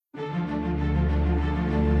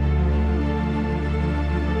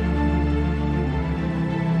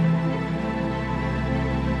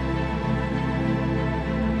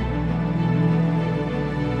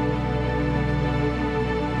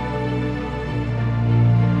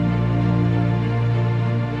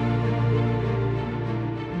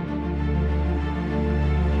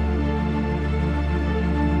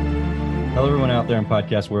out there in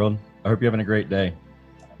podcast world. I hope you're having a great day.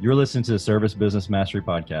 You're listening to the Service Business Mastery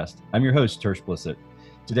Podcast. I'm your host, Tersh Blissett.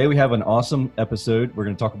 Today we have an awesome episode. We're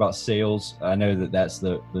going to talk about sales. I know that that's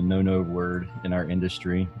the no word in our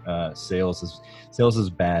industry. Sales is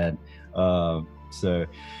bad.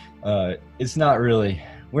 It's not really.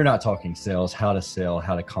 We're not talking sales, how to sell,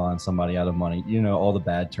 how to con somebody out of money. You know, all the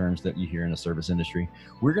bad terms that you hear in the service industry.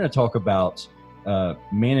 We're going to talk about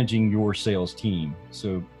managing your sales team.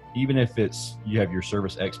 So even if you have your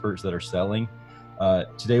service experts that are selling,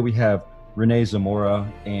 today we have Rene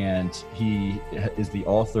Zamora, and he is the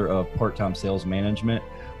author of Part-Time Sales Management,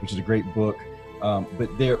 which is a great book.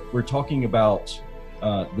 We're talking about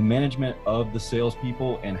the management of the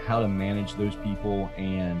salespeople and how to manage those people,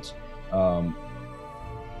 and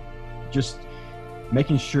just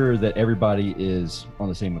making sure that everybody is on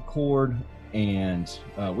the same accord. And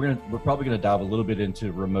we're probably gonna dive a little bit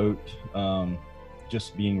into remote,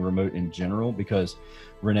 just being remote in general, because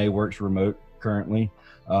Rene works remote currently.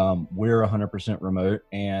 We're 100% remote,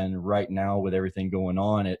 and right now with everything going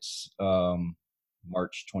on, it's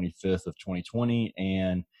March 25th of 2020,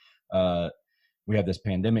 and we have this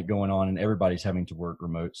pandemic going on, and everybody's having to work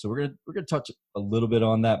remote. So we're gonna touch a little bit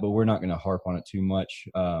on that, but we're not gonna harp on it too much.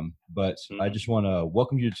 But I just want to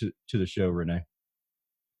welcome you to the show, Rene.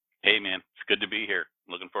 Hey man, it's good to be here.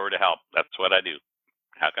 Looking forward to help. That's what I do.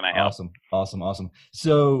 How can I help? Awesome.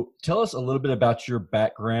 So tell us a little bit about your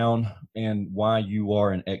background and why you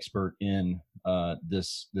are an expert in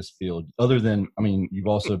this field. Other than, I mean, you've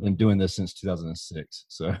also been doing this since 2006.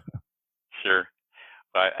 So Sure.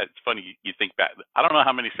 It's funny, you think back. I don't know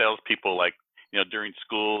how many salespeople, like, during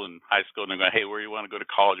school and high school, and they're going, hey, where do you want to go to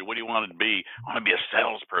college? Or what do you want to be? I want to be a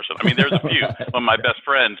salesperson. I mean, there's a few. One of my best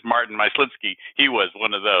friends, Martin Myslinski, he was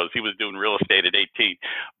one of those. He was doing real estate at 18.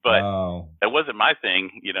 But That wasn't my thing,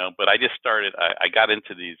 but I just started. I got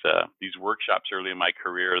into these workshops early in my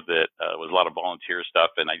career that was a lot of volunteer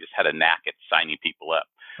stuff, and I just had a knack at signing people up.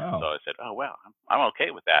 So I said, oh, wow, I'm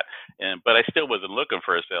okay with that. But I still wasn't looking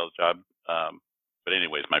for a sales job. But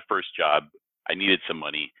anyways, my first job, I needed some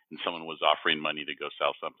money, and someone was offering money to go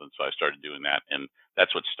sell something. So I started doing that, and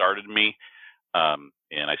that's what started me.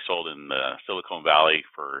 And I sold in the Silicon Valley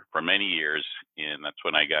for many years, and that's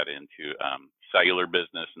when I got into cellular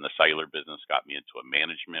business, and the cellular business got me into a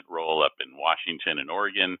management role up in Washington and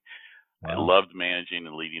Oregon. Wow. I loved managing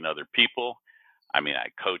and leading other people. I mean,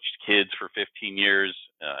 I coached kids for 15 years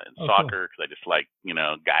in soccer because I just like,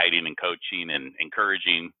 guiding and coaching and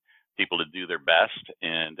encouraging people to do their best.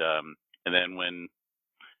 And then when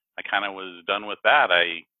I kind of was done with that,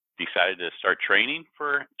 I decided to start training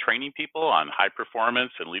people on high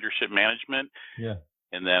performance and leadership management. Yeah.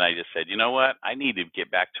 And then I just said, you know what? I need to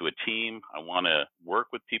get back to a team. I want to work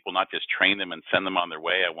with people, not just train them and send them on their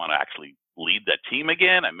way. I want to actually lead that team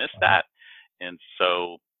again. I miss that. And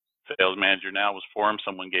so sales manager now was formed.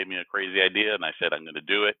 Someone gave me a crazy idea, and I said, I'm going to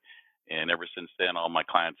do it. And ever since then, all my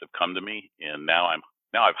clients have come to me. And now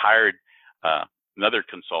I've hired another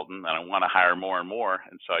consultant, and I want to hire more and more.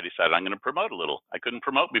 And so I decided I'm going to promote a little. I couldn't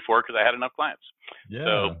promote before because I had enough clients. Yeah.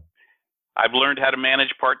 So I've learned how to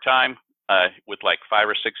manage part-time with like 5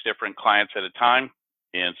 or 6 different clients at a time.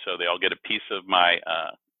 And so they all get a piece of my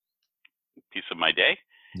day,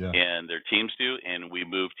 and their teams do, and we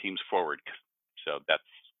move teams forward. So that's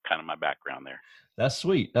kind of my background there. That's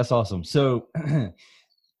sweet. That's awesome. So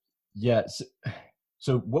yeah.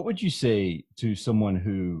 So what would you say to someone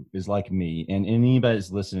who is like me, and anybody that's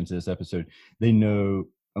listening to this episode, they know,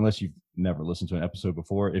 unless you've never listened to an episode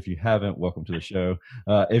before, if you haven't, welcome to the show.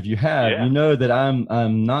 If you have, you know that I'm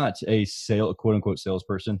not a quote unquote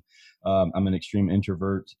salesperson. I'm an extreme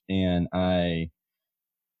introvert, and I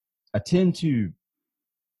tend to,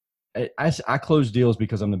 I close deals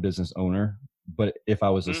because I'm the business owner. But if I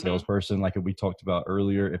was a salesperson, like we talked about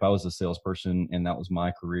earlier, if I was a salesperson and that was my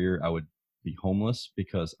career, I would be homeless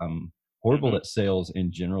because I'm horrible at sales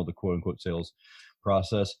in general, the quote unquote sales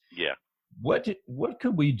process. Yeah. What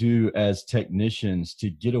could we do as technicians to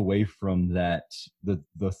get away from that,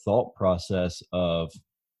 the thought process of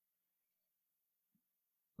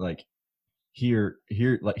like, here's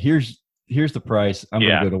the price, I'm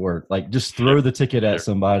going to go to work, like just throw the ticket at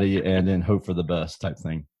somebody and then hope for the best type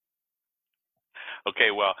thing.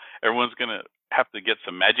 Okay, well, everyone's going to have to get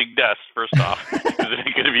some magic dust first off, because it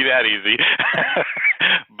ain't going to be that easy.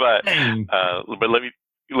 But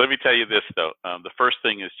let me tell you this though. The first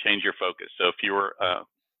thing is change your focus. So if you were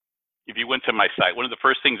if you went to my site, one of the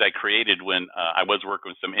first things I created when I was working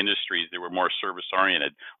with some industries that were more service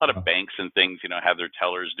oriented, a lot of banks and things, have their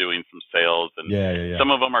tellers doing some sales, and Yeah. some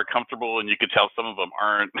of them are comfortable, and you could tell some of them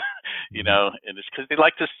aren't, and it's because they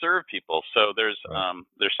like to serve people. So there's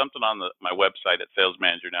something on my website at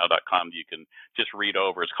salesmanagernow.com that you can just read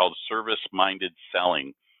over. It's called Service Minded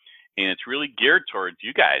Selling. And it's really geared towards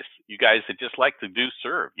you guys that just like to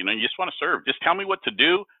serve. You just want to serve. Just tell me what to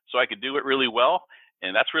do so I could do it really well.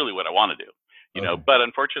 And that's really what I want to do, but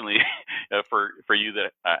unfortunately for you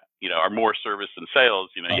that, are more service than sales,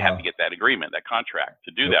 you have to get that agreement, that contract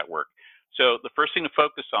to do that work. So the first thing to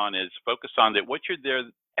focus on that what you're there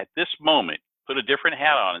at this moment, put a different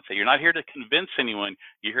hat on and say, you're not here to convince anyone.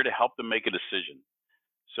 You're here to help them make a decision.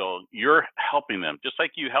 So you're helping them, just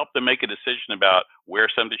like you help them make a decision about where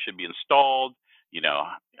something should be installed,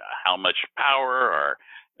 how much power or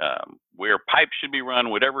where pipes should be run,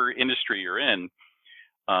 whatever industry you're in.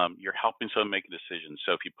 You're helping someone make a decision.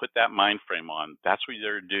 So if you put that mind frame on, that's what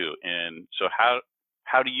you're there to do. And so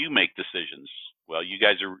how do you make decisions? Well, you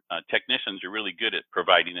guys are technicians are really good at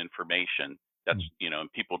providing information. That's,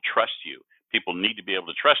 and people trust you. People need to be able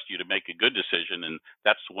to trust you to make a good decision. And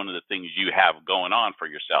that's one of the things you have going on for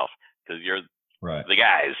yourself, because you're the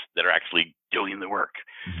guys that are actually doing the work.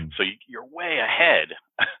 So you're way ahead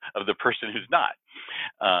of the person who's not.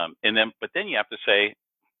 But then you have to say,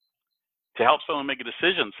 to help someone make a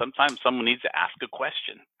decision, sometimes someone needs to ask a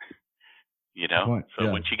question,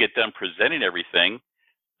 Once you get done presenting everything,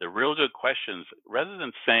 the real good questions, rather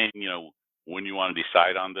than saying, when you want to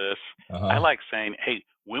decide on this, I like saying, hey,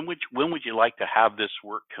 when would you like to have this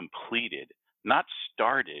work completed? Not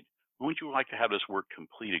started. When would you like to have this work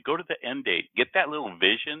completed? Go to the end date. Get that little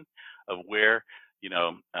vision of where,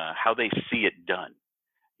 how they see it done,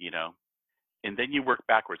 And then you work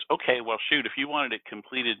backwards. Okay, well, shoot, if you wanted it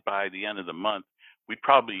completed by the end of the month, we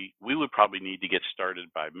would probably need to get started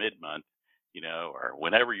by mid-month, or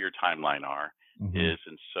whenever your timeline is.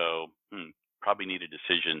 And so probably need a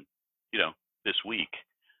decision, this week,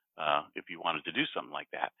 if you wanted to do something like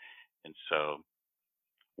that. And so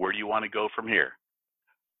where do you want to go from here?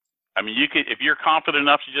 I mean, you could, if you're confident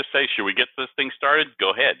enough to just say, should we get this thing started?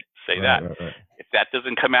 Go ahead, say that. Right. If that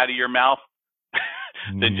doesn't come out of your mouth,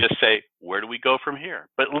 then just say, where do we go from here?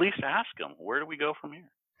 But at least ask them, where do we go from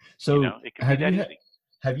here? So it can be that easy.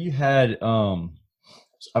 Have you had,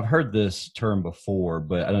 I've heard this term before,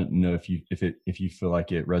 but I don't know if you feel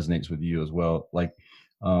like it resonates with you as well. Like,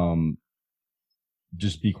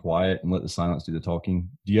 just be quiet and let the silence do the talking.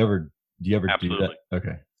 Do you ever Absolutely. do that?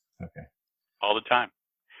 Okay. All the time.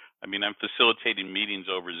 I mean, I'm facilitating meetings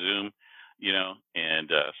over Zoom,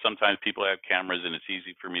 and sometimes people have cameras and it's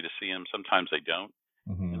easy for me to see them. Sometimes they don't.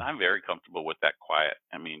 And I'm very comfortable with that quiet.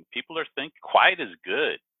 I mean, people are quiet is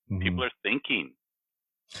good. People are thinking.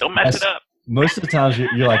 Don't mess it up. Most of the times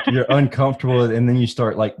you're uncomfortable, and then you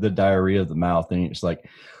start like the diarrhea of the mouth, and it's like,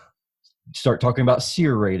 start talking about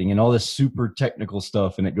SEER rating and all this super technical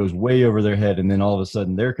stuff, and it goes way over their head, and then all of a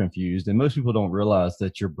sudden they're confused. And most people don't realize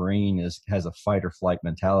that your brain has a fight or flight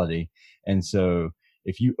mentality, and so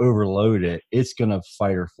if you overload it, it's going to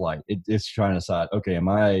fight or flight. It's trying to decide, okay, am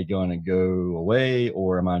I going to go away,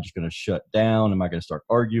 or am I just going to shut down? Am I going to start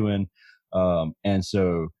arguing? And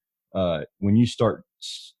so when you start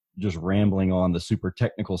just rambling on the super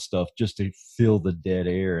technical stuff just to fill the dead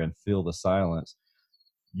air and fill the silence,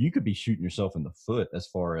 you could be shooting yourself in the foot as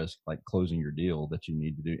far as like closing your deal that you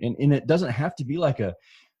need to do. And it doesn't have to be like a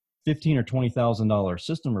 $15,000 or $20,000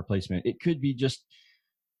 system replacement. It could be just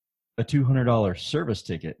a $200 service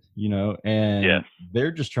ticket, and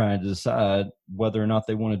they're just trying to decide whether or not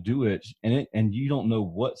they want to do it. And you don't know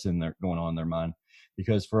what's going on in their mind,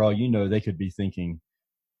 because for all you know, they could be thinking,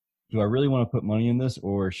 do I really want to put money in this,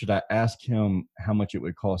 or should I ask him how much it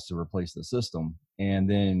would cost to replace the system? And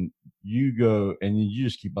then you go and you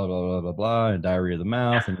just keep blah, blah, blah, blah, blah, and diarrhea of the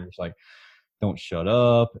mouth. And you're just like, don't shut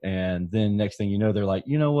up. And then next thing you know, they're like,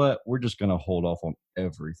 you know what? We're just going to hold off on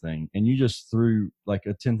everything. And you just threw like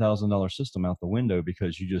a $10,000 system out the window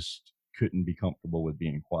because you just couldn't be comfortable with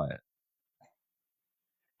being quiet.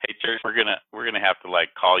 Hey, Church, we're gonna have to like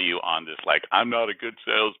call you on this. Like, I'm not a good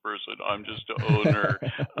salesperson. I'm just an owner.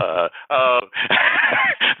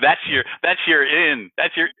 That's your in.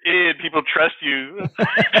 That's your in. People trust you.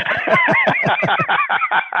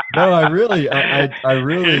 No, I really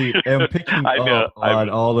am picking up on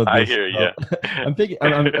all of this. I hear you. I'm picking.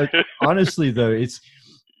 Honestly, though, it's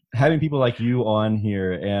having people like you on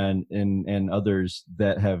here and others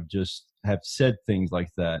that have said things like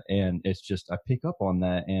that, and it's just I pick up on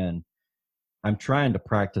that, and I'm trying to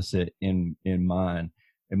practice it in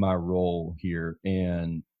my role here.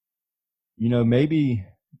 And maybe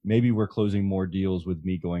maybe we're closing more deals with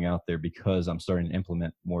me going out there because I'm starting to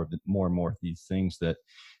implement more and more of these things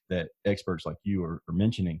that experts like you are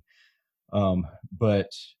mentioning. But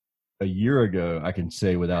a year ago, I can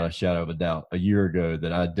say without a shadow of a doubt, a year ago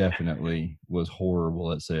that I definitely was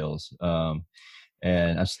horrible at sales.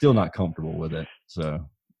 And I'm still not comfortable with it. So.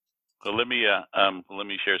 Well, let me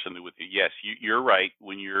share something with you. Yes, you're right.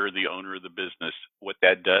 When you're the owner of the business, what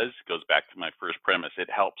that does goes back to my first premise. It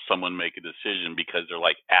helps someone make a decision because they're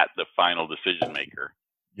like at the final decision maker.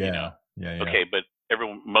 Yeah. Okay, but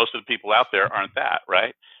most of the people out there aren't that,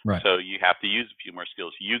 right? Right. So you have to use a few more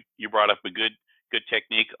skills. You brought up a good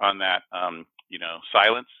technique on that.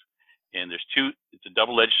 Silence. And it's a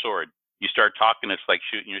double-edged sword. You start talking, it's like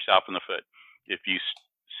shooting yourself in the foot. If you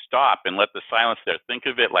stop and let the silence there, think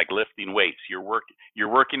of it like lifting weights. You're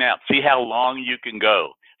working out. See how long you can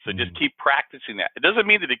go. So just keep practicing that. It doesn't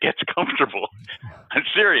mean that it gets comfortable. I'm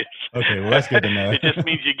serious. Okay, well that's good to know. It just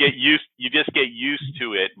means you get used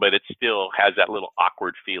to it, but it still has that little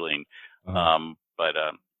awkward feeling. But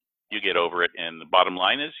you get over it, and the bottom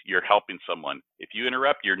line is you're helping someone. If you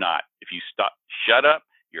interrupt, you're not. If you shut up,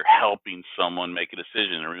 you're helping someone make a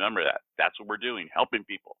decision. And remember that. That's what we're doing, helping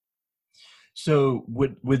people. So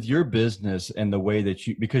with your business and the way that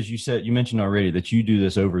because you mentioned already that you do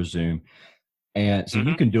this over Zoom, and so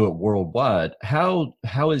you can do it worldwide. How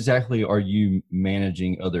exactly are you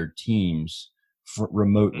managing other teams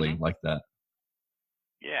remotely like that?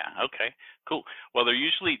 Yeah. Okay. Cool. Well, there are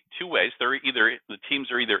usually two ways. The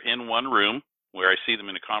teams are either in one room where I see them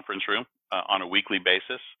in a conference room on a weekly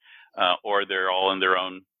basis, or they're all in their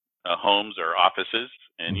own homes or offices,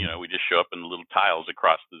 and we just show up in little tiles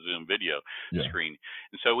across the Zoom video screen.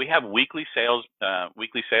 And so we have weekly sales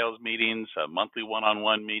meetings, monthly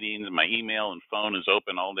one-on-one meetings. My email and phone is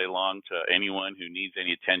open all day long to anyone who needs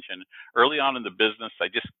any attention. Early on in the business,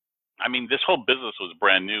 this whole business was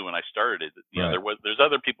brand new when I started it. There's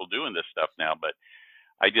other people doing this stuff now, but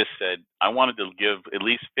I just said I wanted to give at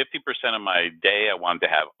least 50% of my day I wanted to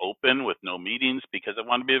have open with no meetings because I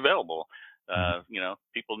wanted to be available.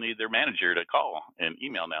 People need their manager to call and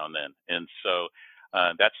email now and then. And so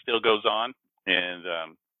that still goes on. And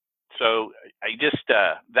so I just,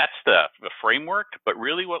 that's the framework. But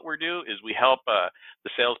really what we do is we help the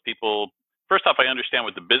salespeople. First off, I understand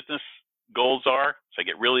what the business goals are. So I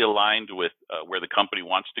get really aligned with where the company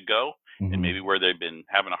wants to go and maybe where they've been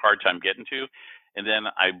having a hard time getting to. And then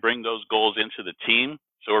I bring those goals into the team.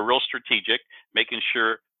 So we're real strategic, making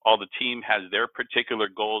sure all the team has their particular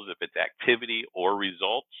goals, if it's activity or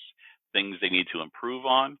results, things they need to improve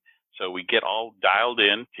on. So we get all dialed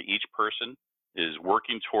in to each person is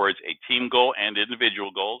working towards a team goal and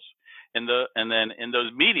individual goals. And then in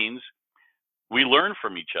those meetings, we learn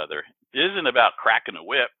from each other. It isn't about cracking a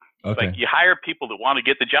whip. Okay. Like you hire people that want to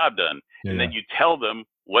get the job done, and then you tell them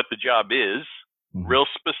what the job is, real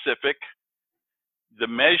specific. The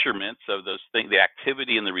measurements of those things, the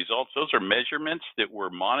activity and the results, those are measurements that we're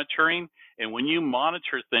monitoring. And when you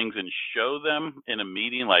monitor things and show them in a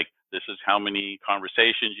meeting, like this is how many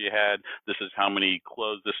conversations you had, this is how many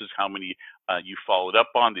closed, this is how many you followed up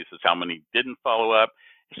on, this is how many didn't follow up.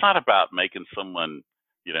 It's not about making someone,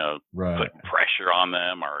 put pressure on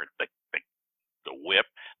them or the whip.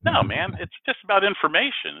 No, man, it's just about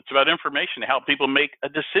information. It's about information to help people make a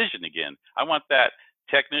decision again. I want that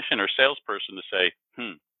technician or salesperson to say,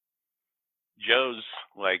 Joe's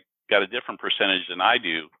got a different percentage than I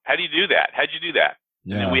do. How do you do that? How'd you do that?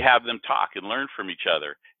 Yeah. And then we have them talk and learn from each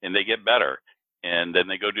other, and they get better, and then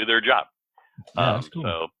they go do their job. Yeah, that's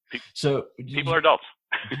cool. So people are adults.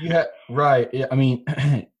 Right. Yeah, I mean,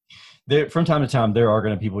 from time to time, there are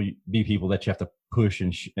going to be people that you have to push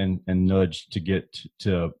and nudge to get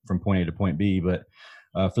to from point A to point B. But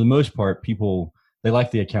for the most part, people, they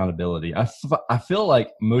like the accountability. I feel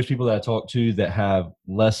like most people that I talk to that have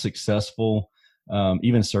less successful,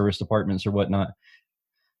 even service departments or whatnot,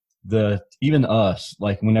 even us,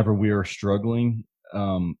 like whenever we are struggling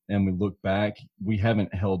and we look back, we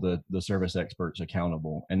haven't held the service experts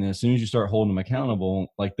accountable. And then as soon as you start holding them accountable,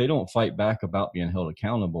 like they don't fight back about being held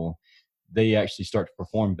accountable. They actually start to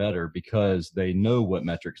perform better because they know what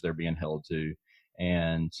metrics they're being held to.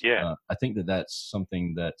 And I think that's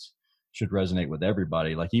something that should resonate with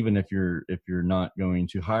everybody. Like even if you're not going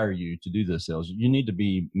to hire you to do the sales, you need to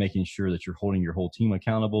be making sure that you're holding your whole team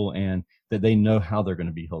accountable and that they know how they're going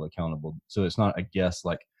to be held accountable. So it's not a guess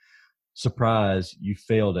like, surprise, you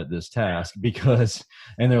failed at this task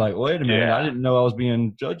and they're like, wait a minute, I didn't know I was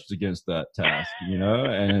being judged against that task,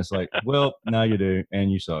 and it's like, well, now you do, and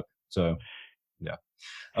you suck. So, yeah.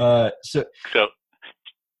 So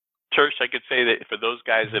Tersh, I could say that for those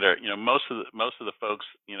guys that are, most of the folks,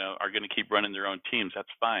 are going to keep running their own teams. That's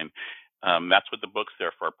fine. That's what the book's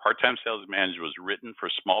there for. Part-Time Sales Manager was written for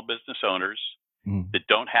small business owners that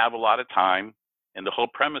don't have a lot of time. And the whole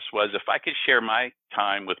premise was, if I could share my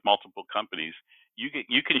time with multiple companies, you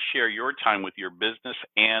can share your time with your business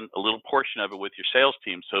and a little portion of it with your sales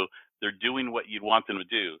team. So they're doing what you'd want them to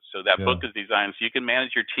do. So that book is designed so you can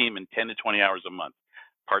manage your team in 10 to 20 hours a month.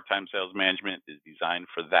 Part-Time Sales Management is designed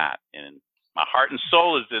for that. And my heart and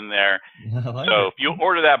soul is in there. So if you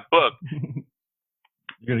order that book,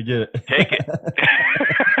 you're going to get it. Take it.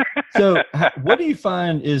 So what do you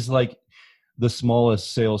find is like the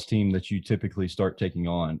smallest sales team that you typically start taking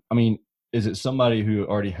on? I mean, is it somebody who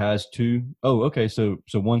already has two? Oh, okay. So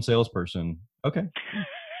one salesperson. Okay.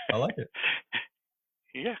 I like it.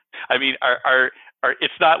 Yeah. I mean, our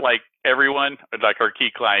it's not like everyone, like our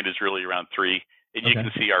key client is really around 3. And you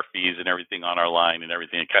can see our fees and everything on our line and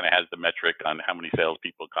everything. It kind of has the metric on how many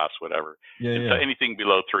salespeople cost, whatever. So anything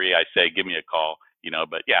below 3, I say, give me a call,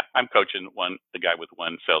 but yeah, I'm coaching the guy with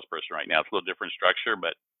one salesperson right now. It's a little different structure,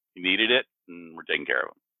 but he needed it and we're taking care of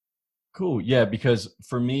him. Cool. Yeah. Because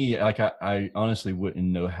for me, like I honestly wouldn't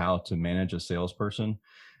know how to manage a salesperson.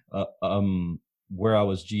 Where I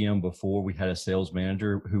was GM before, we had a sales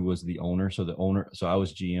manager who was the owner. So I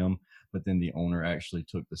was GM, but then the owner actually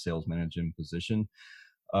took the sales managing position.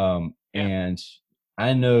 And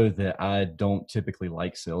I know that I don't typically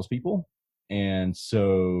like salespeople. And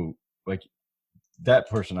so like that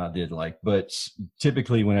person I did like, but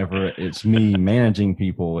typically whenever it's me managing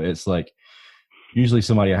people, it's like usually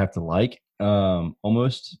somebody I have to like,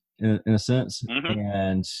 almost in a sense.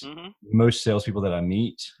 And most salespeople that I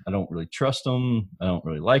meet, I don't really trust them. I don't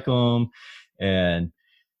really like them. And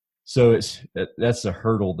so that's a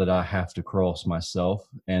hurdle that I have to cross myself.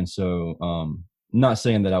 And so, not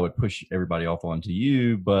saying that I would push everybody off onto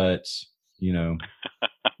you, but if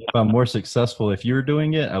I'm more successful, if you were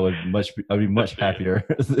doing it, I'd be much happier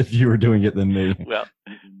if you were doing it than me. Well,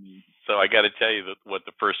 so I got to tell you what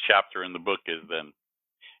the first chapter in the book is. Then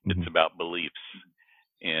it's about beliefs.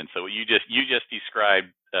 And so you just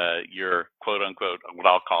described your quote unquote what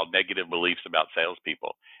I'll call negative beliefs about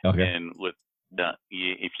salespeople. Okay. And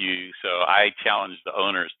so I challenge the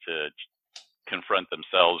owners to confront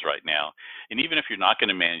themselves right now. And even if you're not going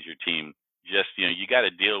to manage your team, just you got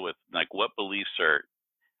to deal with like what beliefs do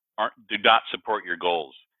not support your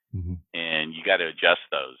goals, and you got to adjust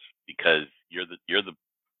those because you're the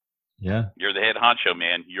head honcho,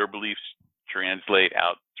 man. Your beliefs translate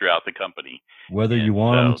out throughout the company, whether you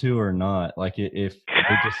want them to or not. Like if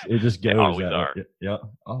it just goes. They always are. Yeah,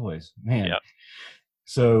 always, man. Yep.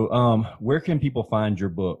 So, where can people find your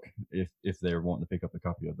book if they're wanting to pick up a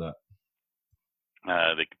copy of that?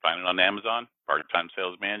 They can find it on Amazon, Part-Time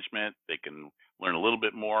Sales Management. They can learn a little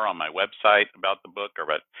bit more on my website about the book, or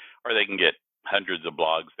they can get hundreds of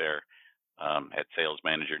blogs there at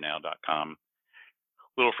salesmanagernow.com.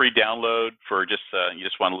 Little free download for you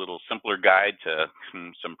just want a little simpler guide to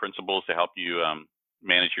some principles to help you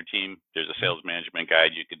manage your team. There's a sales management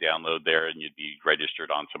guide you could download there, and you'd be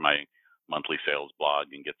registered onto my monthly sales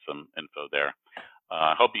blog and get some info there.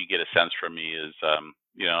 I hope you get a sense from me is,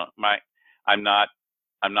 I'm not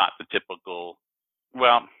the typical,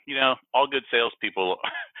 all good salespeople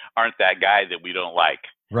aren't that guy that we don't like.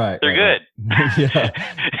 Right. They're good.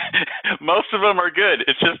 Most of them are good.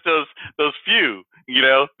 It's just those few,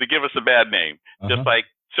 that give us a bad name. Just like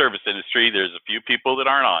service industry, there's a few people that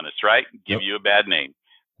aren't honest, right? Give you a bad name.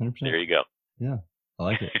 100%. There you go. Yeah. I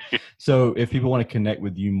like it. So if people want to connect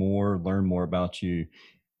with you more, learn more about you,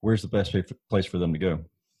 where's the best place for them to go?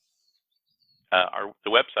 The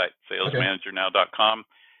website, salesmanagernow.com.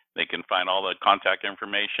 They can find all the contact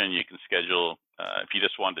information. You can schedule, if you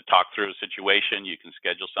just wanted to talk through a situation, you can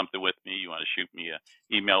schedule something with me. You want to shoot me an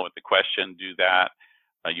email with a question, do that.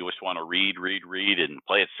 You just want to read and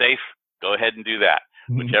play it safe, go ahead and do that.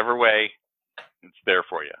 Whichever way, it's there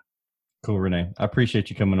for you. Cool, Renee. I appreciate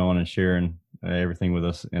you coming on and sharing everything with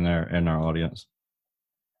us and our audience.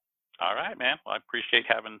 All right, man. Well, I appreciate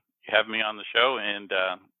having me on the show, and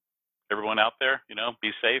everyone out there,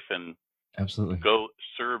 be safe and absolutely go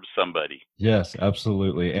serve somebody. Yes,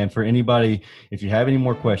 absolutely. And for anybody, if you have any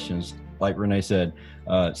more questions, like Renee said,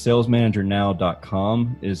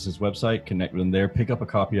 salesmanagernow.com is his website. Connect with him there. Pick up a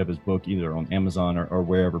copy of his book either on Amazon or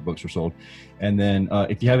wherever books are sold. And then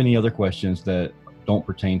if you have any other questions that don't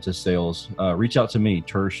pertain to sales, reach out to me,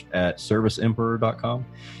 Tersh at serviceemperor.com.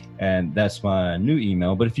 And that's my new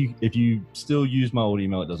email. But if you still use my old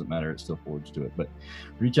email, it doesn't matter. It still forwards to it. But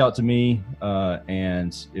reach out to me.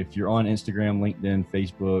 And if you're on Instagram, LinkedIn,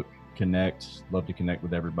 Facebook, connect. Love to connect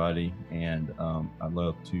with everybody, and I'd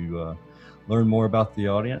love to learn more about the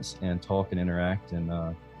audience and talk and interact.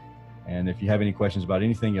 And if you have any questions about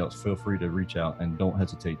anything else, feel free to reach out and don't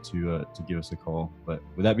hesitate to give us a call. But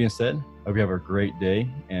with that being said, I hope you have a great day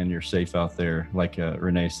and you're safe out there. Like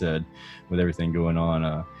Renee said, with everything going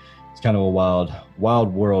on, it's kind of a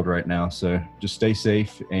wild world right now. So just stay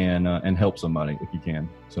safe and help somebody if you can.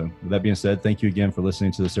 So with that being said, thank you again for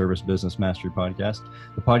listening to the Service Business Mastery Podcast.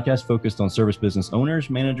 The podcast focused on service business owners,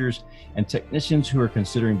 managers, and technicians who are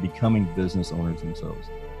considering becoming business owners themselves.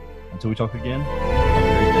 Until we talk again, have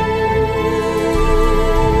a great day.